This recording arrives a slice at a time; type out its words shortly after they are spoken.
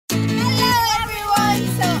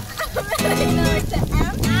with an M.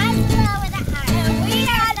 I'm Willow with an I. And we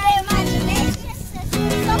are the Imagination Sisters.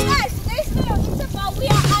 So guys, today's video is about we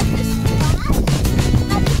are at this spot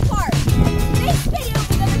at the park. Today's video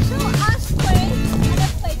we're going to show us playing at the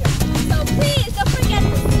playground. So please don't forget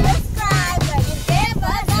to subscribe and give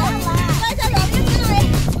us a like. Guys, I love you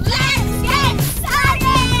tonight. Let's get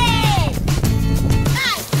started!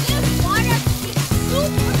 Guys, this water is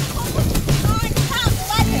super cold on top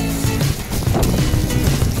weather.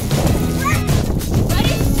 But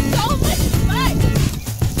it's so much fun.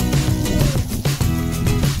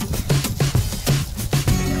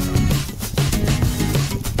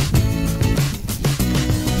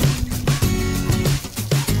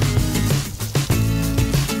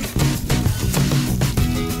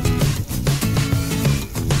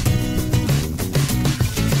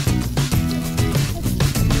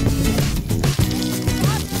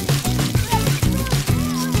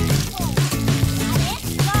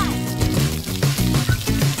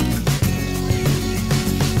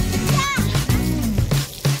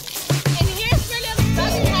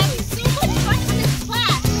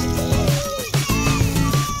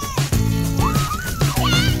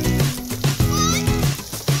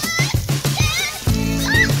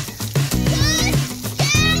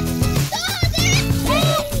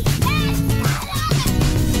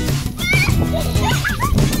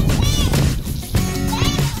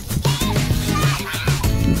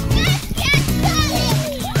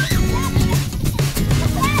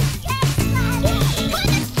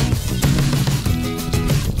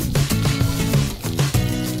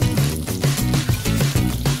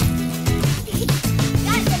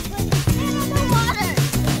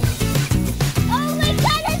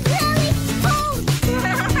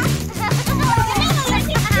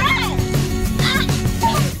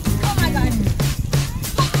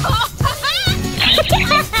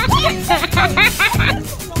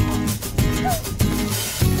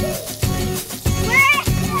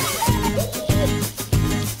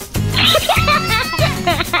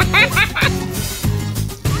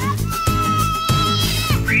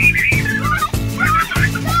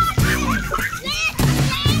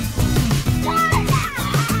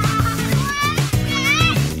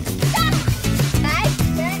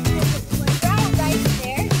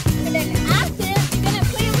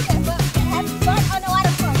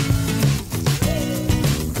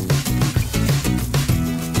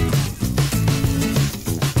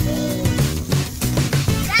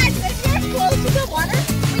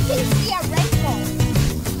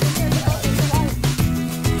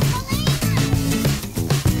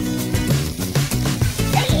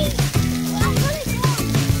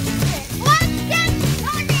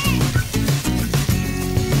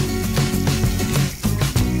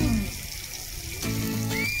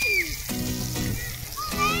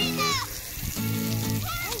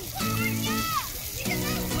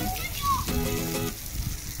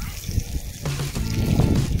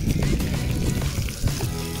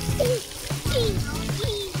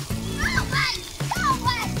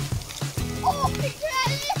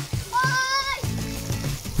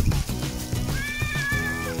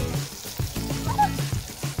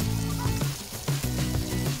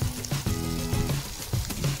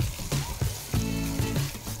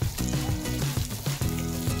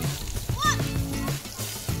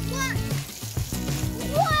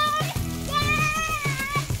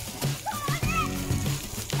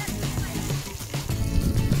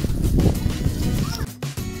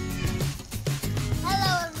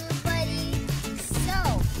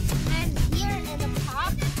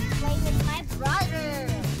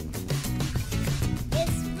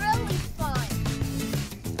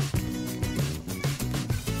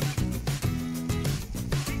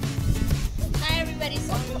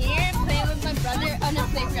 So I'm here playing with my brother on a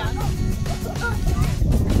playground.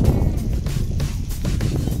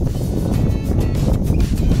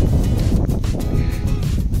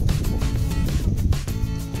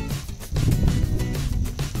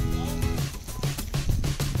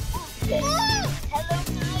 Hello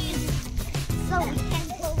guys. So we can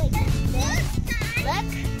go like this. Look.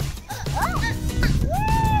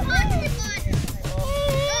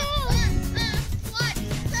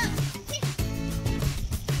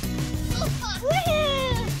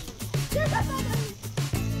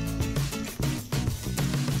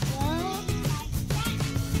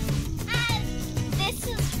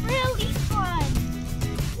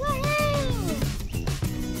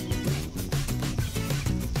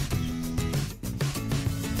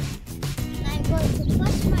 To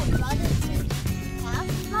push my brother to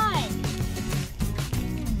have fun.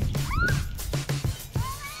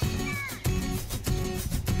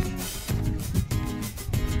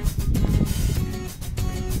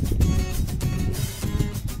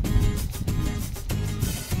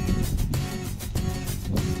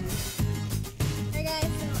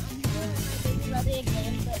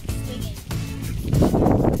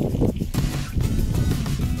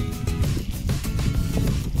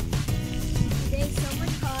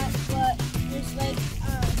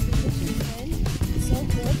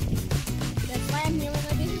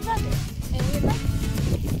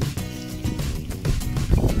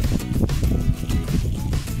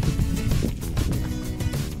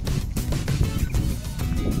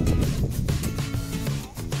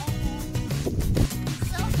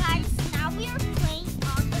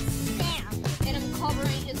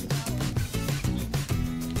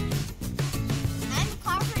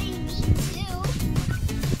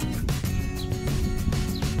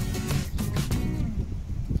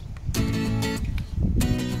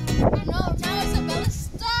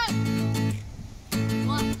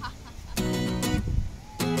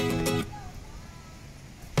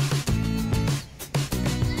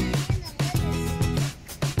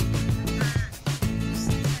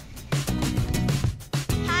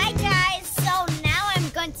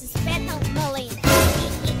 respeto Molina.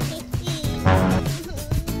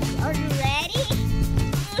 Are you ready?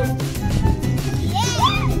 Yeah!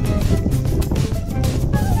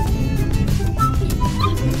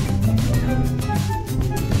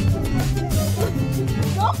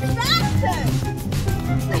 Go faster!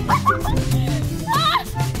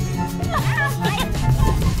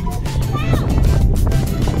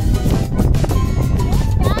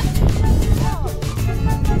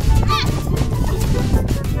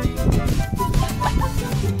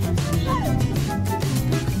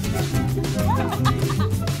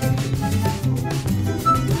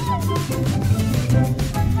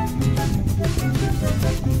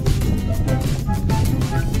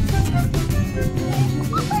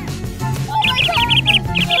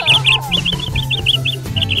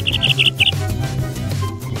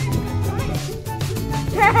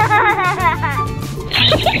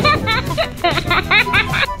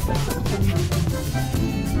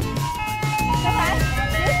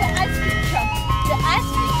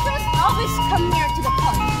 Always come here to the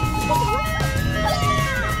park.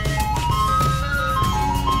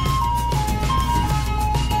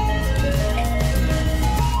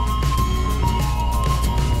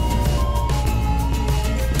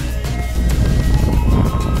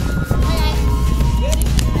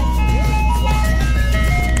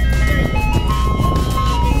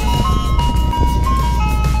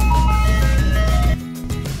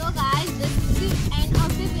 So guys, this is the end of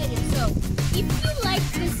the video. So if you